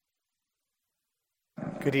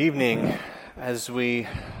Good evening. As we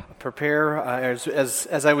prepare,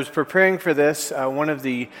 as I was preparing for this, one of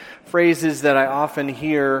the phrases that I often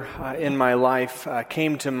hear in my life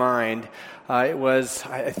came to mind. It was,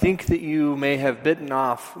 "I think that you may have bitten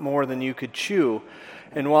off more than you could chew."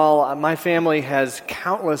 And while my family has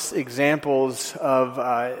countless examples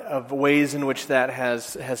of ways in which that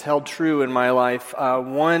has held true in my life,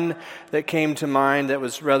 one that came to mind that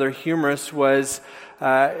was rather humorous was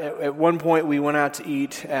at one point we went out to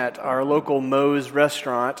eat at our local Moe's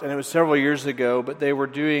restaurant, and it was several years ago, but they were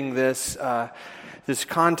doing this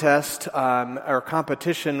contest or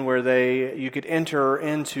competition where you could enter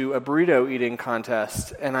into a burrito eating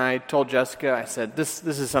contest. And I told Jessica, I said, this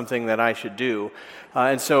is something that I should do.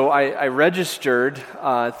 And so I registered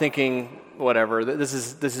thinking, whatever, this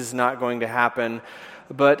is not going to happen.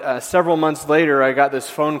 But several months later, I got this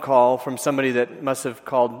phone call from somebody that must have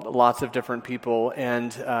called lots of different people,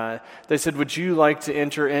 and they said, "Would you like to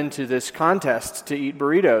enter into this contest to eat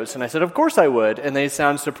burritos?" And I said, "Of course I would." And they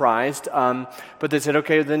sound surprised, but they said,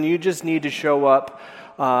 "Okay, then you just need to show up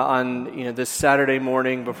on this Saturday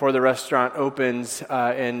morning before the restaurant opens,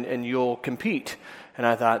 and you'll compete." And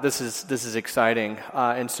I thought, this is exciting,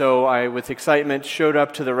 and so I, with excitement, showed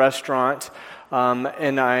up to the restaurant.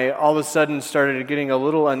 And I all of a sudden started getting a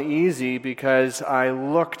little uneasy because I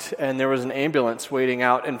looked and there was an ambulance waiting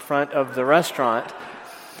out in front of the restaurant.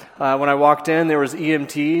 When I walked in, there was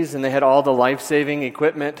EMTs and they had all the life-saving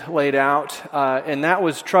equipment laid out, and that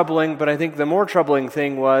was troubling. But I think the more troubling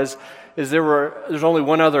thing is there's only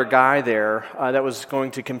one other guy there that was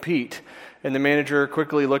going to compete. And the manager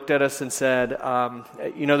quickly looked at us and said,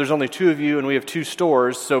 there's only two of you and we have two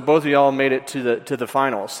stores, so both of y'all made it to the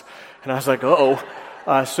finals. And I was like, uh-oh.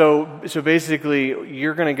 So basically,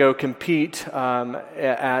 you're going to go compete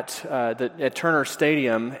at Turner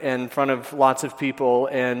Stadium in front of lots of people,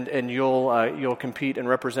 and you'll compete and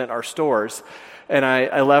represent our stores. And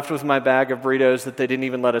I left with my bag of burritos that they didn't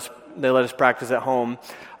even let us practice at home.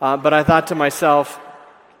 But I thought to myself,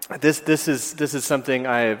 This is something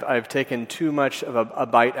I've taken too much of a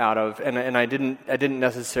bite out of, and I didn't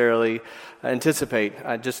necessarily anticipate.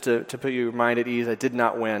 Just to put your mind at ease, I did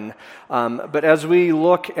not win. But as we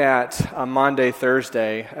look at Maundy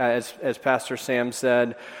Thursday, as Pastor Sam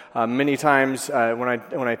said, many times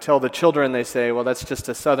when I tell the children, they say, "Well, that's just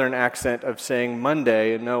a Southern accent of saying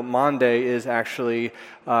Monday." No, Maundy is actually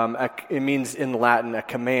it means in Latin a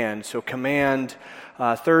command. So command.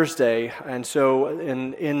 Thursday, and so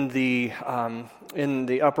in the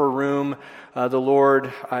upper room, the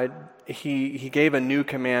Lord he gave a new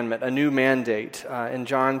commandment, a new mandate. In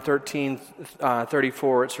John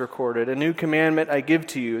 13:34, it's recorded, "A new commandment I give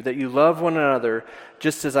to you, that you love one another,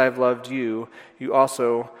 just as I have loved you. You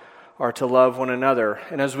also are to love one another."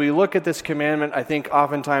 And as we look at this commandment, I think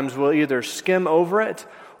oftentimes we'll either skim over it,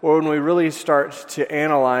 or when we really start to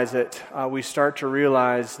analyze it, we start to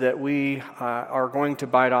realize that we are going to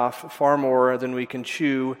bite off far more than we can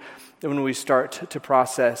chew when we start to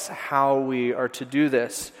process how we are to do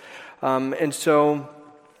this. And so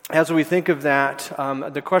as we think of that,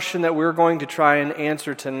 the question that we're going to try and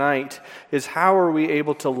answer tonight is, how are we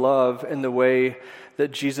able to love in the way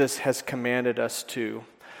that Jesus has commanded us to?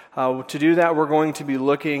 To do that, we're going to be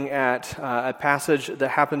looking at a passage that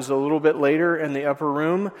happens a little bit later in the upper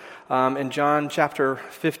room. In John chapter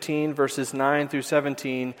 15, verses 9 through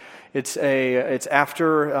 17, it's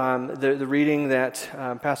after the reading that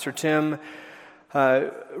Pastor Tim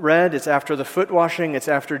read. It's after the foot washing. It's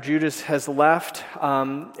after Judas has left,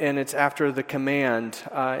 and it's after the command.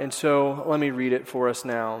 And so let me read it for us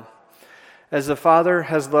now. "As the Father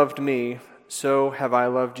has loved me, so have I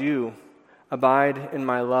loved you. Abide in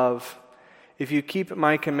my love. If you keep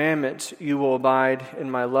my commandments, you will abide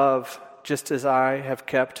in my love, just as I have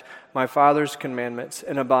kept my Father's commandments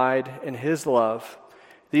and abide in his love.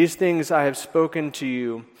 These things I have spoken to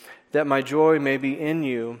you, that my joy may be in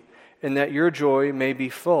you, and that your joy may be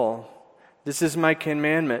full. This is my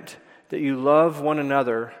commandment, that you love one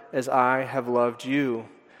another as I have loved you.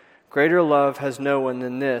 Greater love has no one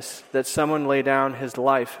than this, that someone lay down his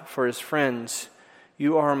life for his friends.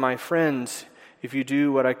 You are my friends if you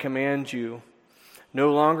do what I command you.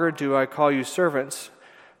 No longer do I call you servants,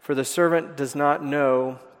 for the servant does not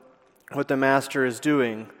know what the master is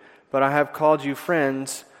doing, but I have called you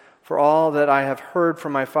friends, for all that I have heard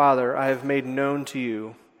from my Father I have made known to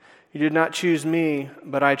you. You did not choose me,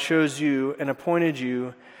 but I chose you and appointed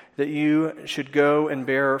you that you should go and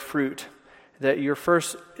bear fruit, that your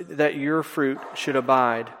fruit should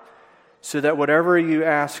abide, so that whatever you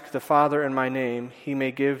ask the Father in my name, he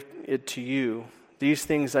may give it to you. These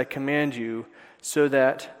things I command you, so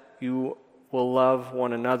that you will love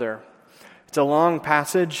one another." It's a long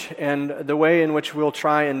passage, and the way in which we'll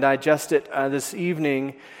try and digest it this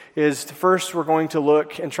evening is first we're going to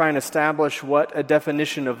look and try and establish what a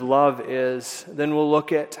definition of love is. Then we'll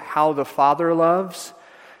look at how the Father loves.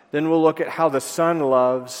 Then we'll look at how the Son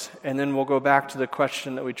loves. And then we'll go back to the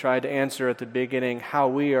question that we tried to answer at the beginning, how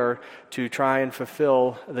we are to try and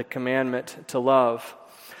fulfill the commandment to love.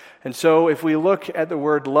 And so if we look at the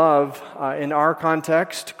word love in our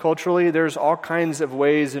context, culturally, there's all kinds of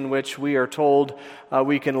ways in which we are told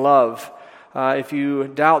we can love. If you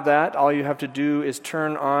doubt that, all you have to do is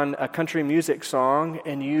turn on a country music song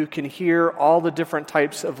and you can hear all the different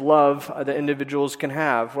types of love that individuals can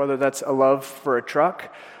have, whether that's a love for a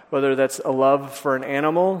truck, whether that's a love for an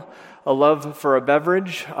animal, a love for a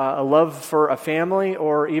beverage, a love for a family,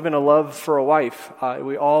 or even a love for a wife.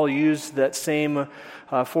 We all use that same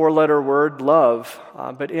four-letter word, love.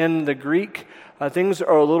 But in the Greek, things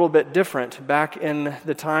are a little bit different. Back in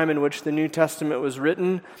the time in which the New Testament was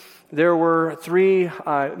written, there were three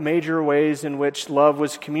major ways in which love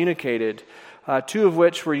was communicated, two of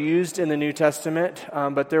which were used in the New Testament,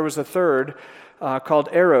 but there was a third called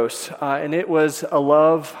eros, and it was a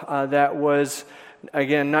love that was,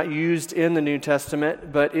 again, not used in the New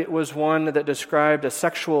Testament, but it was one that described a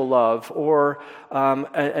sexual love or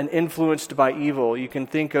an influenced by evil. You can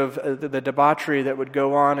think of the debauchery that would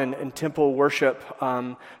go on in temple worship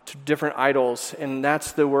to different idols, and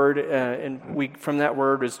that's the word, and from that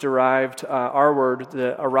word is derived our word,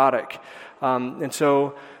 the erotic. And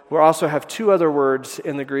so we also have two other words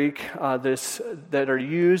in the Greek that are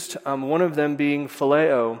used, one of them being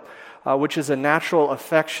phileo, which is a natural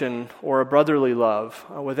affection or a brotherly love.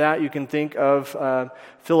 With that, you can think of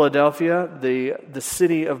Philadelphia, the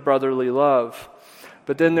city of brotherly love.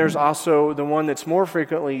 But then there's also the one that's more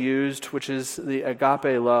frequently used, which is the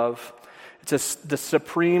agape love. It's the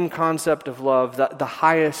supreme concept of love, the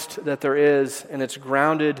highest that there is, and it's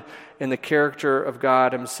grounded in the character of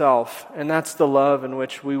God Himself. And that's the love in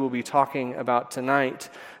which we will be talking about tonight,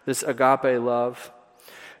 this agape love.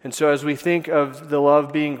 And so as we think of the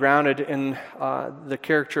love being grounded in the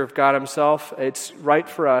character of God Himself, it's right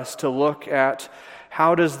for us to look at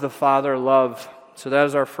how does the Father love. So that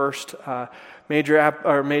is our first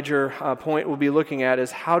major point we'll be looking at,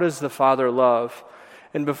 is how does the Father love?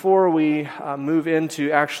 And before we move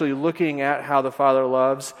into actually looking at how the Father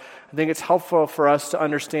loves, I think it's helpful for us to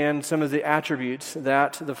understand some of the attributes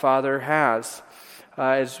that the Father has.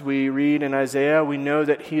 As we read in Isaiah, we know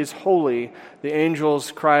that He is holy. The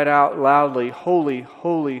angels cried out loudly, "Holy,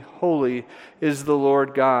 holy, holy is the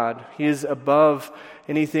Lord God." He is above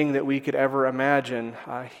anything that we could ever imagine.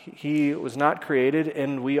 He was not created,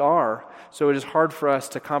 and we are. So it is hard for us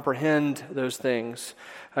to comprehend those things.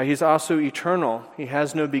 He's also eternal. He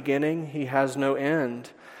has no beginning. He has no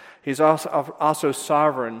end. He's also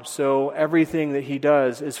sovereign. So everything that He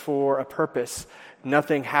does is for a purpose.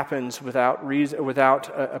 Nothing happens without reason, without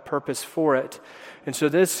a purpose for it. And so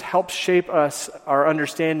this helps shape our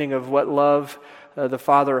understanding of what love the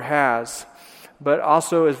Father has. But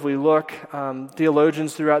also as we look,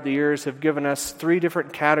 theologians throughout the years have given us three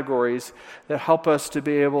different categories that help us to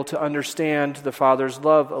be able to understand the Father's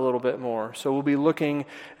love a little bit more. So we'll be looking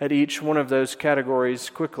at each one of those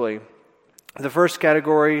categories quickly. The first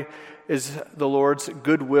category is the Lord's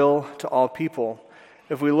goodwill to all people.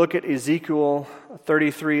 If we look at Ezekiel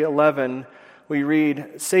 33:11, we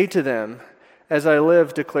read, "Say to them, as I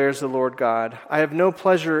live, declares the Lord God, I have no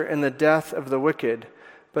pleasure in the death of the wicked,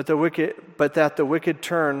 but that the wicked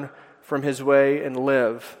turn from his way and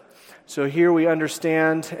live." So here we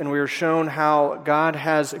understand and we are shown how God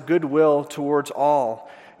has goodwill towards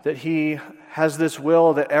all, that He has this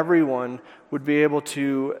will that everyone would be able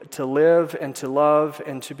to live and to love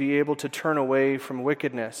and to be able to turn away from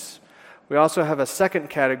wickedness. We also have a second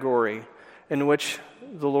category in which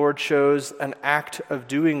the Lord shows an act of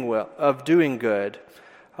doing good.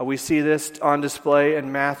 We see this on display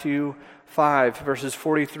in Matthew 5, verses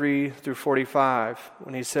 43 through 45,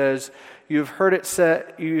 when He says, you've heard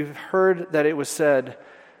that it was said,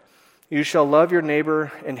 you shall love your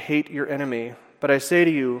neighbor and hate your enemy. But I say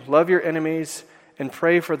to you, love your enemies and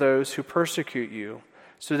pray for those who persecute you,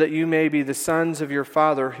 so that you may be the sons of your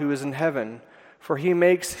Father who is in heaven. For he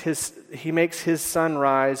makes his sun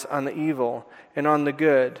rise on the evil and on the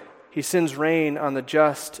good. He sends rain on the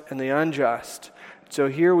just and the unjust. So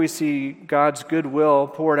here we see God's goodwill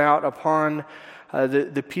poured out upon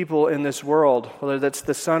the people in this world, whether that's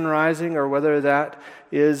the sun rising or whether that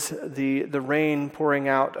is the rain pouring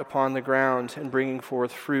out upon the ground and bringing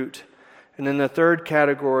forth fruit. And then the third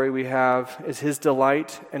category we have is His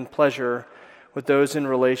delight and pleasure with those in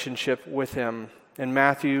relationship with Him. In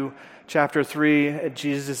Matthew chapter 3, at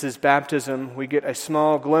Jesus' baptism, we get a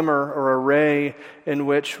small glimmer or a ray in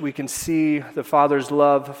which we can see the Father's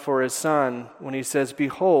love for his Son when he says,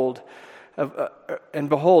 behold,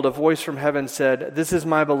 a voice from heaven said, "This is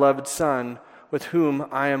my beloved Son, with whom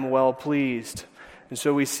I am well pleased." And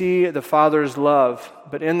so we see the Father's love,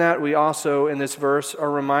 but in that we also, in this verse,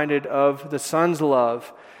 are reminded of the Son's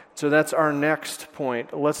love. So that's our next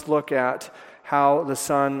point. Let's look at how the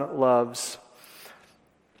Son loves.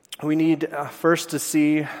 We need first to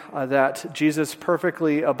see that Jesus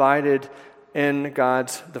perfectly abided in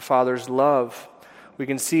the Father's love. We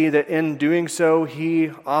can see that in doing so,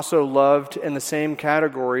 he also loved in the same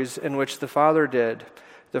categories in which the Father did.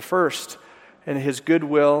 The first, in his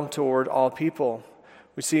goodwill toward all people.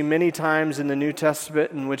 We see many times in the New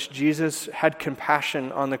Testament in which Jesus had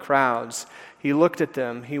compassion on the crowds. He looked at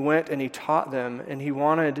them, he went and he taught them, and he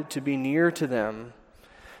wanted to be near to them.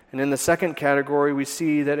 And in the second category, we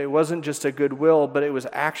see that it wasn't just a goodwill, but it was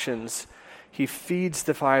actions. He feeds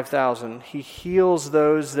the 5,000. He heals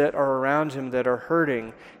those that are around him that are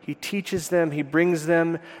hurting. He teaches them, he brings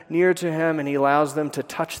them near to him, and he allows them to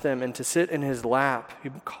touch them and to sit in his lap. He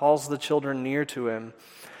calls the children near to him.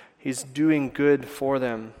 He's doing good for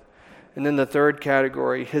them. And then the third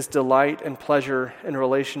category, his delight and pleasure in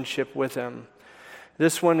relationship with him.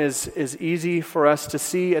 This one is easy for us to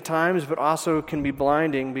see at times, but also can be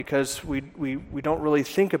blinding because we don't really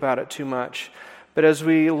think about it too much. But as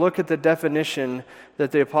we look at the definition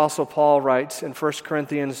that the Apostle Paul writes in 1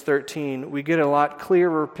 Corinthians 13, we get a lot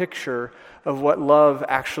clearer picture of what love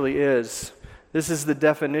actually is. This is the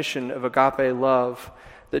definition of agape love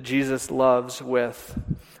that Jesus loves with.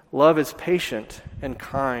 Love is patient and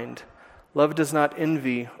kind. Love does not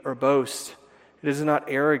envy or boast. It is not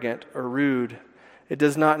arrogant or rude. It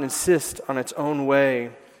does not insist on its own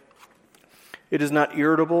way. It is not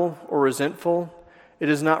irritable or resentful. It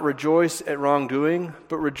does not rejoice at wrongdoing,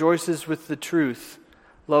 but rejoices with the truth.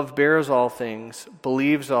 Love bears all things,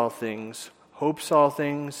 believes all things, hopes all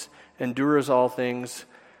things, endures all things.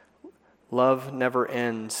 Love never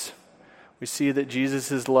ends. We see that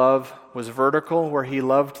Jesus' love was vertical, where he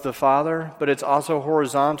loved the Father, but it's also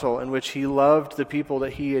horizontal, in which he loved the people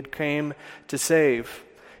that he had came to save.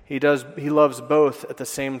 He loves both at the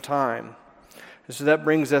same time. And so that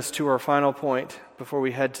brings us to our final point before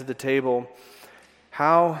we head to the table.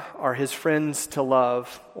 How are his friends to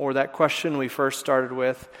love? Or that question we first started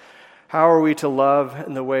with, how are we to love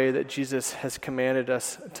in the way that Jesus has commanded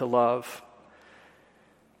us to love?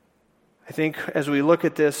 I think as we look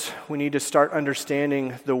at this, we need to start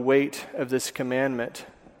understanding the weight of this commandment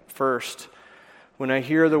first. When I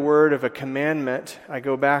hear the word of a commandment, I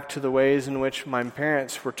go back to the ways in which my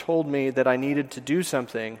parents were told me that I needed to do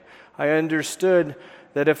something. I understood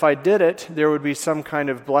that if I did it, there would be some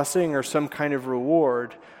kind of blessing or some kind of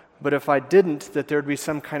reward. But if I didn't, that there would be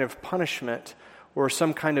some kind of punishment or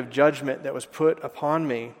some kind of judgment that was put upon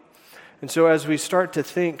me. And so as we start to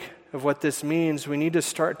think of what this means, we need to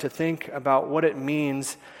start to think about what it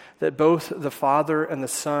means that both the Father and the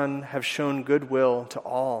Son have shown goodwill to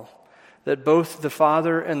all. That both the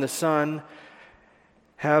Father and the Son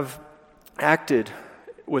have acted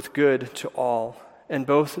with good to all. And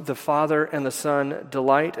both the Father and the Son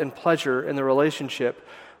delight and pleasure in the relationship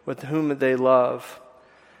with whom they love.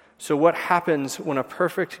 So what happens when a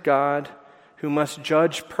perfect God who must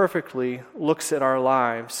judge perfectly looks at our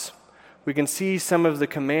lives? We can see some of the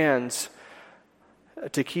commands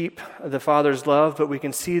to keep the Father's love, but we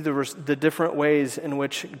can see the different ways in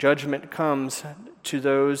which judgment comes to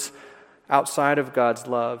those outside of God's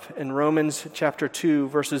love. In Romans chapter 2,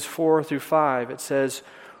 verses 4 through 5, it says,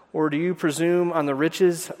 "Or do you presume on the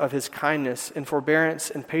riches of his kindness and forbearance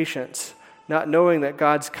and patience, not knowing that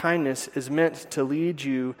God's kindness is meant to lead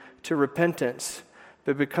you to repentance,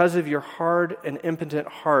 but because of your hard and impotent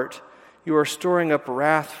heart, you are storing up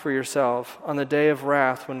wrath for yourself on the day of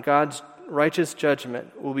wrath when God's righteous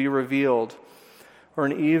judgment will be revealed." Or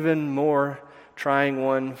an even more trying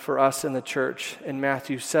one for us in the church in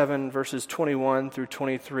Matthew 7, verses 21 through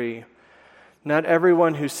 23. "Not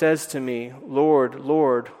everyone who says to me, 'Lord,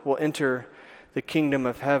 Lord,' will enter the kingdom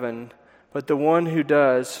of heaven, but the one who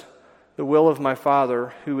does the will of my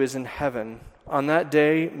Father who is in heaven. On that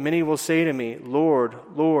day many will say to me, 'Lord,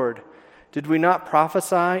 Lord, did we not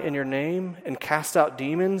prophesy in your name and cast out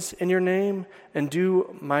demons in your name and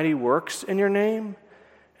do mighty works in your name?'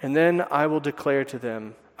 And then I will declare to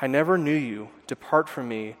them, 'I never knew you. Depart from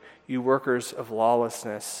me, you workers of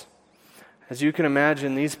lawlessness.'" As you can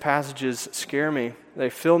imagine, these passages scare me. They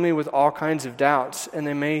fill me with all kinds of doubts, and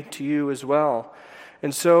they may to you as well.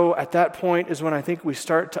 And so at that point is when I think we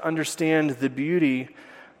start to understand the beauty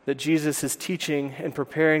that Jesus is teaching and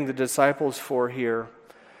preparing the disciples for here.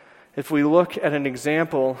 If we look at an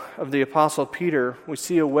example of the Apostle Peter, we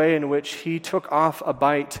see a way in which he took off a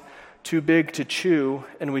bite too big to chew,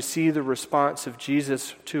 and we see the response of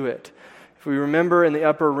Jesus to it. If we remember in the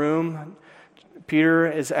upper room,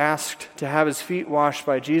 Peter is asked to have his feet washed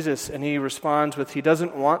by Jesus, and he responds with, he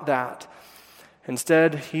doesn't want that.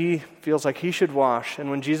 Instead, he feels like he should wash. And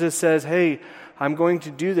when Jesus says, hey, I'm going to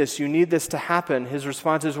do this, you need this to happen, his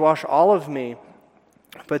response is, wash all of me.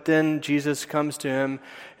 But then Jesus comes to him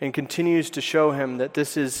and continues to show him that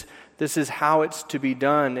this is how it's to be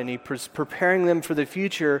done, and he's preparing them for the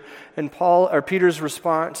future. And Peter's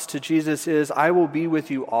response to Jesus is, I will be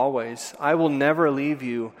with you always. I will never leave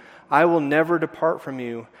you. I will never depart from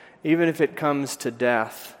you, even if it comes to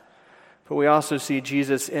death. But we also see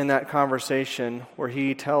Jesus in that conversation where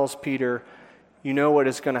he tells Peter, you know what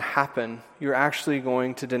is going to happen. You're actually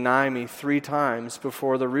going to deny me 3 times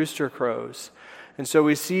before the rooster crows. And so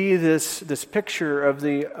we see this picture of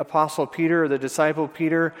the Apostle Peter, the disciple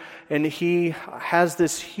Peter, and he has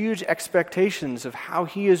this huge expectations of how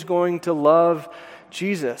he is going to love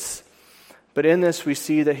Jesus. But in this we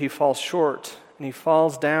see that he falls short, and he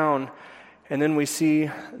falls down, and then we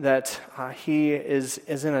see that he is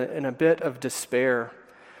in a bit of despair.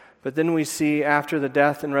 But then we see, after the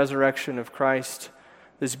death and resurrection of Christ,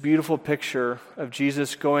 this beautiful picture of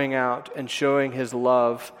Jesus going out and showing his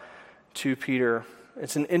love to Peter.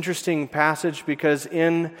 It's an interesting passage because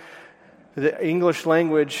in the English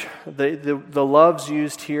language, the loves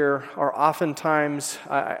used here are oftentimes,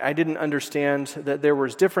 I didn't understand that there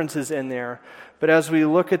was differences in there. But as we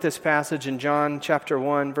look at this passage in John chapter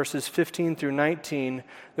 1, verses 15 through 19,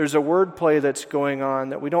 there's a wordplay that's going on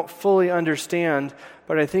that we don't fully understand,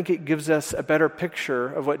 but I think it gives us a better picture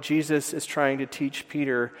of what Jesus is trying to teach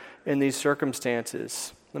Peter in these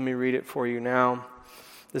circumstances. Let me read it for you now.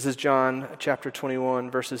 This is John chapter 21,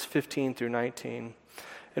 verses 15 through 19.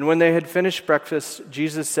 And when they had finished breakfast,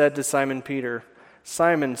 Jesus said to Simon Peter,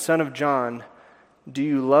 Simon, son of John, do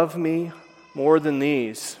you love me more than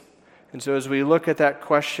these? And so as we look at that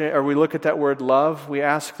question, or we look at that word love, we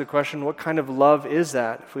ask the question, what kind of love is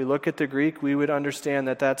that? If we look at the Greek, we would understand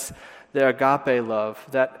that that's the agape love,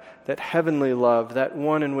 that heavenly love, that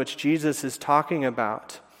one in which Jesus is talking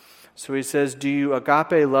about. So he says, do you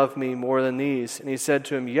agape love me more than these? And he said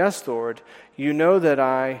to him, yes, Lord, you know that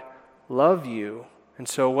I love you. And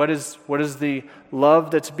so what is the love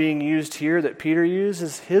that's being used here that Peter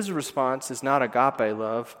uses? His response is not agape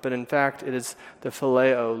love, but in fact it is the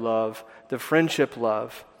phileo love, the friendship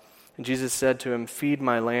love. And Jesus said to him, feed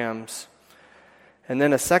my lambs. And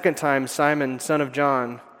then a second time, Simon, son of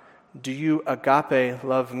John, do you agape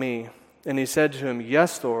love me? And he said to him,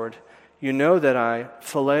 yes, Lord, you know that I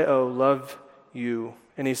phileo love you.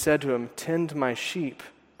 And he said to him, tend my sheep.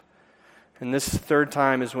 And this third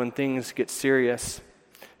time is when things get serious.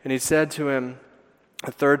 And he said to him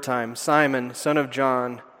a third time, Simon, son of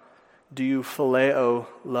John, do you phileo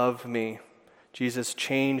love me? Jesus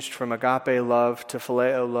changed from agape love to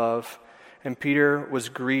phileo love. And Peter was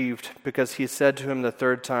grieved because he said to him the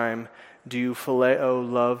third time, do you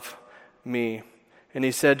phileo love me? And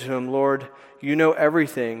he said to him, Lord, you know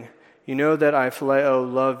everything. You know that I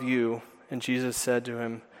phileo love you. And Jesus said to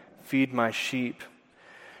him, feed my sheep.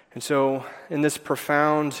 And so in this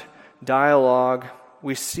profound dialogue,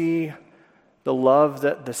 we see the love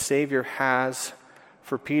that the Savior has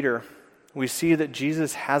for Peter. We see that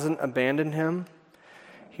Jesus hasn't abandoned him.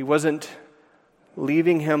 He wasn't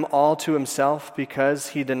leaving him all to himself because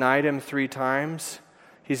he denied him 3 times.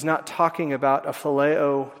 He's not talking about a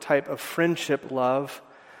phileo type of friendship love,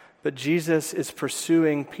 but Jesus is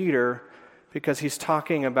pursuing Peter because he's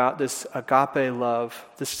talking about this agape love,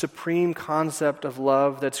 this supreme concept of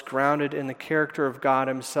love that's grounded in the character of God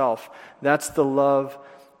himself. That's the love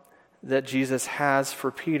that Jesus has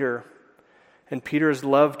for Peter. And Peter is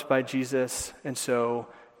loved by Jesus, and so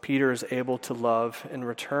Peter is able to love in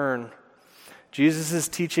return. Jesus is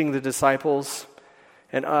teaching the disciples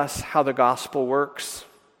and us how the gospel works.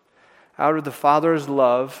 Out of the Father's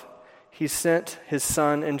love, he sent his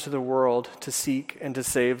Son into the world to seek and to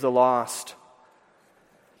save the lost.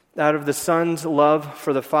 Out of the Son's love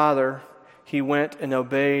for the Father, he went and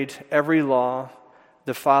obeyed every law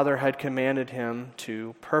the Father had commanded him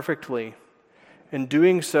to perfectly. In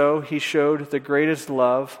doing so, he showed the greatest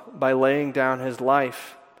love by laying down his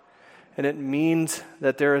life. And it means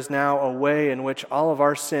that there is now a way in which all of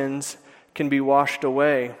our sins can be washed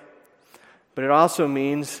away. But it also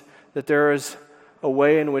means that there is a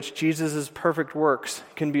way in which Jesus' perfect works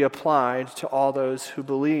can be applied to all those who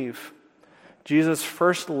believe. Jesus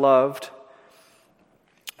first loved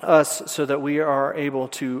us so that we are able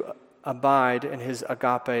to abide in his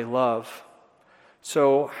agape love.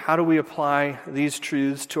 So how do we apply these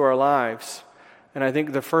truths to our lives? And I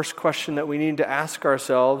think the first question that we need to ask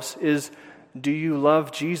ourselves is, do you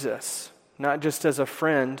love Jesus? Not just as a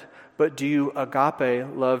friend, but do you agape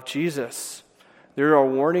love Jesus? There are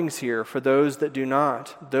warnings here for those that do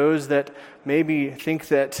not, those that maybe think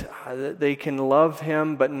that they can love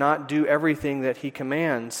him but not do everything that he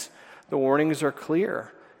commands. The warnings are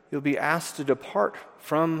clear. You'll be asked to depart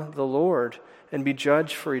from the Lord and be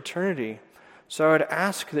judged for eternity. So I would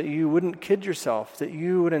ask that you wouldn't kid yourself, that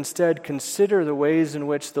you would instead consider the ways in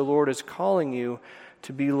which the Lord is calling you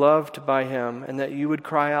to be loved by him, and that you would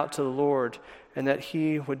cry out to the Lord, and that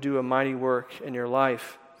he would do a mighty work in your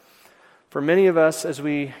life. For many of us, as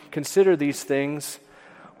we consider these things,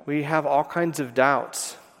 we have all kinds of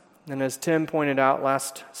doubts. And as Tim pointed out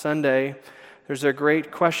last Sunday, there's a great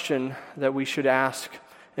question that we should ask.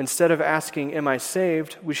 Instead of asking, am I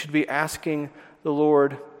saved? We should be asking the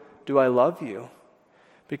Lord, do I love you?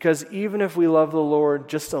 Because even if we love the Lord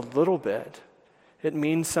just a little bit, it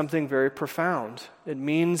means something very profound. It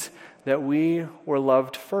means that we were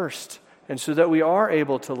loved first, and so that we are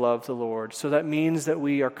able to love the Lord. So that means that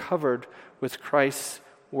we are covered with Christ's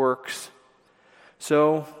works.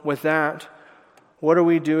 So with that, what are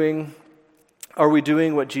we doing? Are we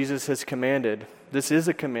doing what Jesus has commanded? This is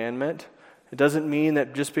a commandment. It doesn't mean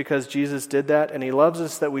that just because Jesus did that and he loves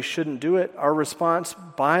us that we shouldn't do it. Our response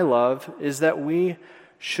by love is that we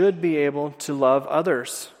should be able to love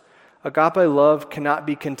others. Agape love cannot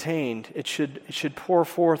be contained. It should pour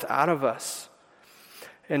forth out of us.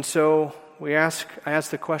 And so I ask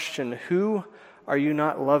the question, who are you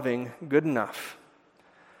not loving good enough?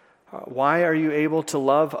 Why are you able to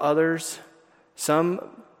love others, some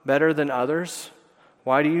better than others?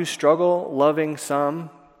 Why do you struggle loving some?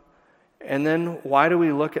 And then why do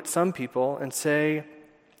we look at some people and say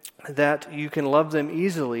that you can love them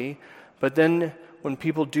easily, but then when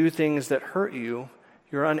people do things that hurt you,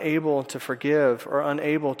 you're unable to forgive or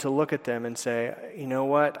unable to look at them and say, you know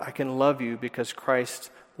what, I can love you because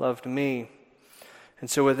Christ loved me. And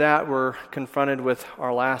so with that, we're confronted with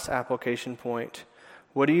our last application point.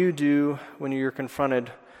 What do you do when you're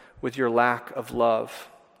confronted with your lack of love?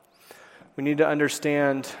 We need to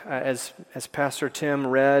understand, as Pastor Tim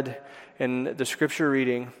read in the scripture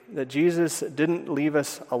reading, that Jesus didn't leave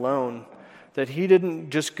us alone, that he didn't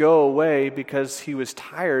just go away because he was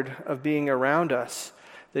tired of being around us,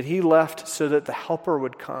 that he left so that the Helper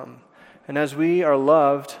would come. And as we are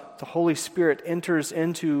loved, the Holy Spirit enters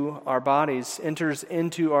into our bodies, enters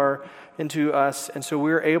into us, and so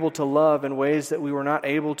we're able to love in ways that we were not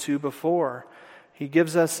able to before. He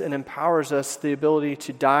gives us and empowers us the ability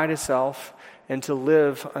to die to self and to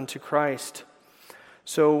live unto Christ.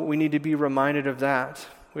 So we need to be reminded of that.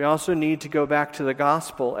 We also need to go back to the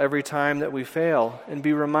gospel every time that we fail and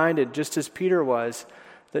be reminded, just as Peter was,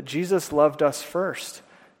 that Jesus loved us first.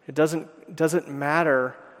 It doesn't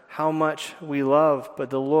matter how much we love, but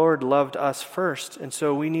the Lord loved us first. And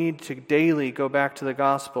so we need to daily go back to the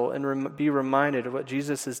gospel and be reminded of what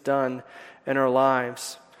Jesus has done in our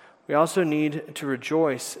lives. We also need to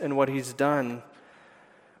rejoice in what he's done.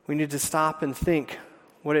 We need to stop and think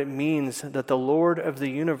what it means that the Lord of the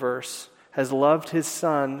universe has loved his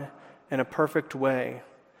Son in a perfect way.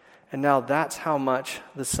 And now that's how much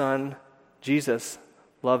the Son, Jesus,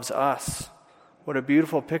 loves us. What a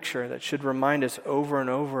beautiful picture that should remind us over and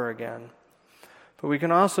over again. But we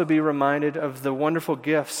can also be reminded of the wonderful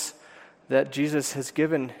gifts that Jesus has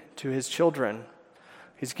given to his children.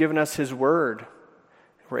 He's given us his word.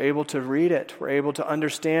 We're able to read it. We're able to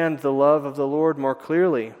understand the love of the Lord more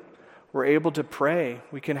clearly. We're able to pray.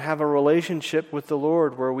 We can have a relationship with the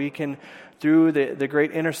Lord where we can, through the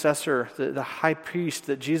great intercessor, the high priest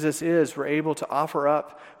that Jesus is, we're able to offer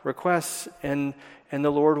up requests and the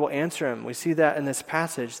Lord will answer them. We see that in this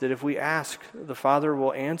passage, that if we ask, the Father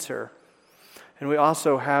will answer. And we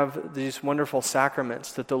also have these wonderful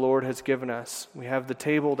sacraments that the Lord has given us. We have the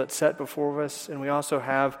table that's set before us, and we also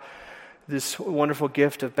have this wonderful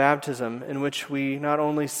gift of baptism in which we not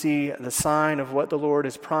only see the sign of what the Lord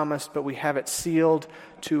has promised, but we have it sealed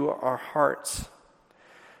to our hearts.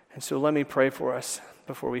 And so let me pray for us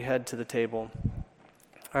before we head to the table.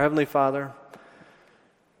 Our Heavenly Father,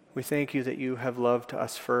 we thank you that you have loved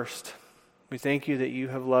us first. We thank you that you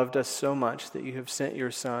have loved us so much that you have sent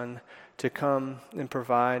your Son to come and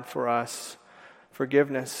provide for us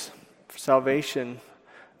forgiveness, salvation,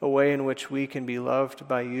 a way in which we can be loved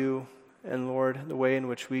by you, and Lord, the way in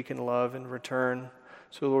which we can love in return.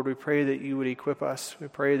 So Lord, we pray that you would equip us. We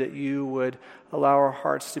pray that you would allow our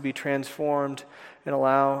hearts to be transformed and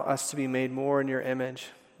allow us to be made more in your image.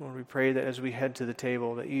 Lord, we pray that as we head to the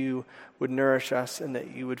table, that you would nourish us and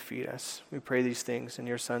that you would feed us. We pray these things in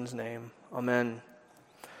your Son's name. Amen.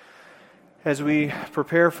 As we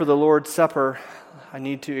prepare for the Lord's Supper, I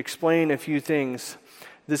need to explain a few things.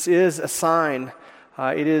 This is a sign.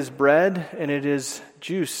 It is bread and it is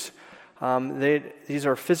juice. These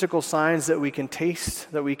are physical signs that we can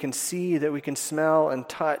taste, that we can see, that we can smell and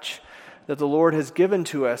touch, that the Lord has given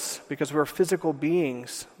to us because we're physical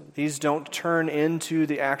beings. These don't turn into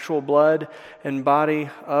the actual blood and body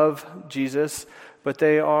of Jesus, but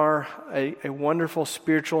they are a wonderful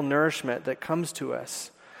spiritual nourishment that comes to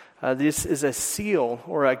us. This is a seal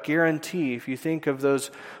or a guarantee. If you think of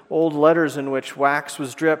those old letters in which wax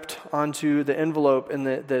was dripped onto the envelope and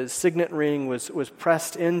the signet ring was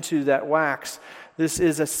pressed into that wax, this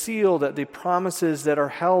is a seal that the promises that are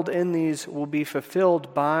held in these will be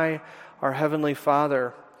fulfilled by our Heavenly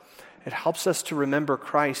Father. It helps us to remember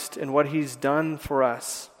Christ and what He's done for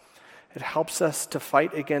us. It helps us to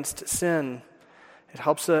fight against sin. It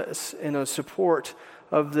helps us in a support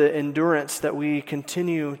of the endurance that we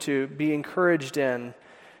continue to be encouraged in.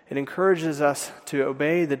 It encourages us to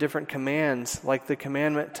obey the different commands, like the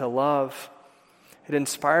commandment to love. It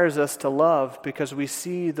inspires us to love because we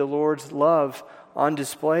see the Lord's love on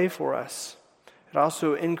display for us. It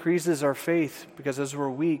also increases our faith because as we're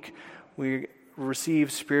weak, we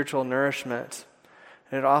receive spiritual nourishment.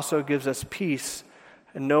 And it also gives us peace,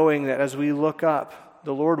 and knowing that as we look up,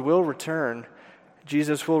 the Lord will return,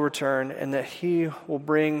 Jesus will return, and that He will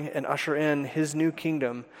bring and usher in His new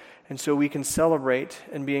kingdom. And so we can celebrate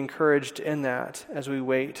and be encouraged in that as we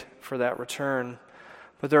wait for that return.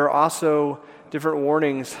 But there are also different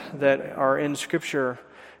warnings that are in Scripture.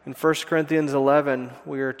 In 1 Corinthians 11,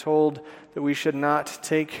 we are told that we should not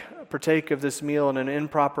partake of this meal in an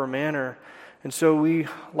improper manner. And so we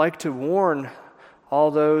like to warn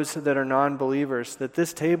all those that are non-believers that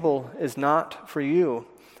this table is not for you.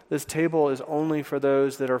 This table is only for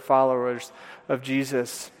those that are followers of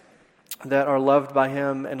Jesus, that are loved by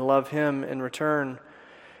Him and love Him in return.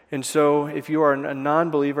 And so if you are a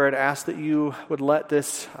non-believer, I'd ask that you would let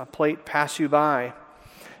this plate pass you by.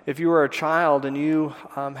 If you are a child and you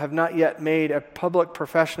have not yet made a public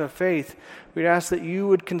profession of faith, we'd ask that you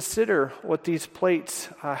would consider what these plates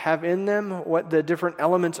have in them, what the different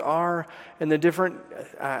elements are, and the different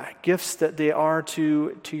gifts that they are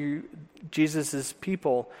to Jesus'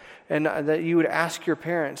 people, and that you would ask your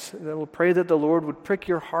parents, that we'll pray that the Lord would prick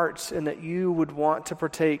your hearts and that you would want to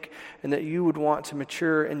partake and that you would want to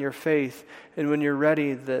mature in your faith. And when you're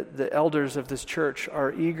ready, the elders of this church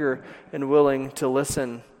are eager and willing to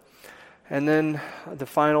listen. And then the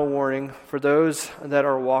final warning for those that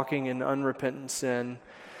are walking in unrepentant sin.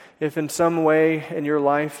 If in some way in your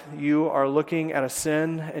life you are looking at a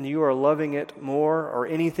sin and you are loving it more, or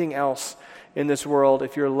anything else in this world,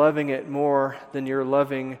 if you're loving it more than you're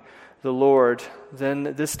loving the Lord, then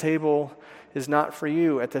this table is not for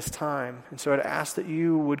you at this time. And so I'd ask that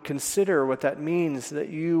you would consider what that means, that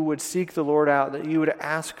you would seek the Lord out, that you would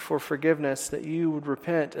ask for forgiveness, that you would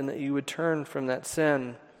repent, and that you would turn from that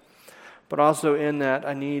sin. But also in that,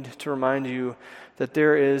 I need to remind you that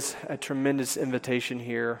there is a tremendous invitation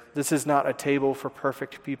here. This is not a table for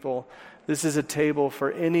perfect people. This is a table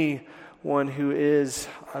for anyone who is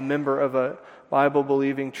a member of a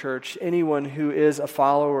Bible-believing church, anyone who is a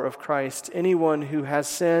follower of Christ, anyone who has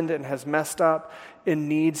sinned and has messed up and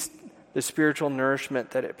needs the spiritual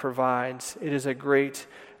nourishment that it provides. It is a great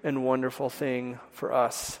and wonderful thing for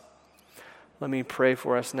us. Let me pray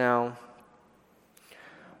for us now.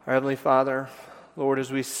 Our Heavenly Father, Lord,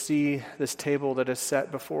 as we see this table that is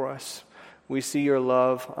set before us, we see your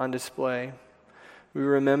love on display. We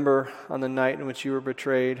remember on the night in which you were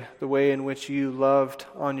betrayed, the way in which you loved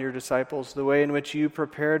on your disciples, the way in which you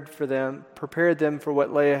prepared them for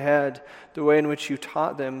what lay ahead, the way in which you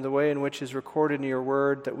taught them, the way in which is recorded in your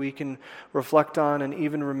word that we can reflect on and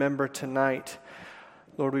even remember tonight.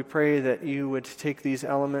 Lord, we pray that you would take these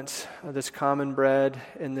elements, this common bread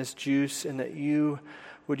and this juice, and that you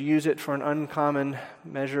would use it for an uncommon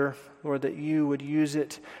measure. Lord, that you would use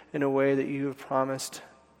it in a way that you have promised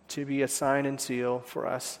to be a sign and seal for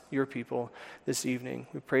us, your people, this evening.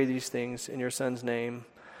 We pray these things in your Son's name.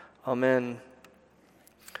 Amen.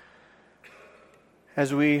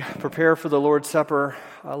 As we prepare for the Lord's Supper,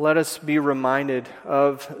 let us be reminded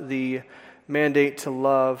of the mandate to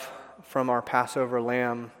love from our Passover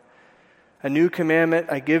lamb. A new commandment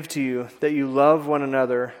I give to you, that you love one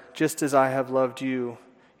another, just as I have loved you.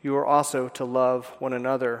 You are also to love one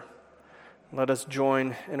another. Let us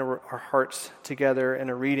join in our hearts together in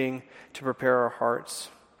a reading to prepare our hearts.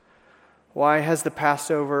 Why has the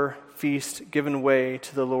Passover feast given way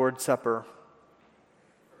to the Lord's Supper?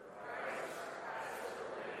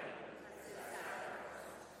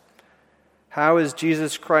 How is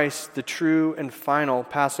Jesus Christ the true and final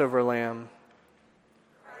Passover lamb?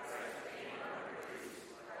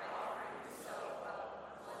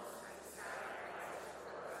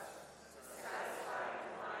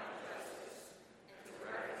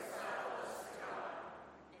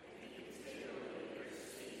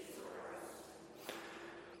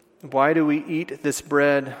 Why do we eat this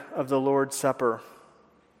bread of the Lord's Supper?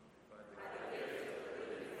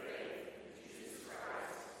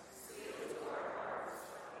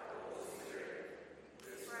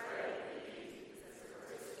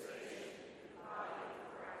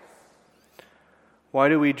 Why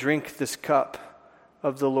do we drink this cup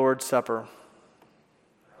of the Lord's Supper?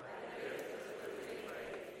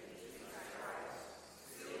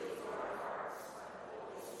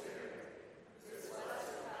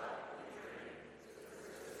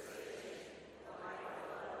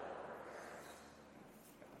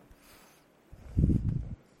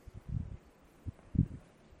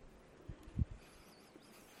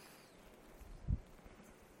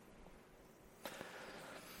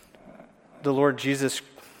 The Lord Jesus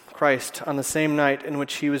Christ, on the same night in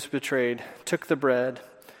which he was betrayed, took the bread,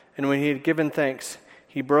 and when he had given thanks,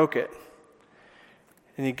 he broke it,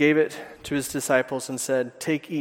 and he gave it to his disciples and said, "Take, eat.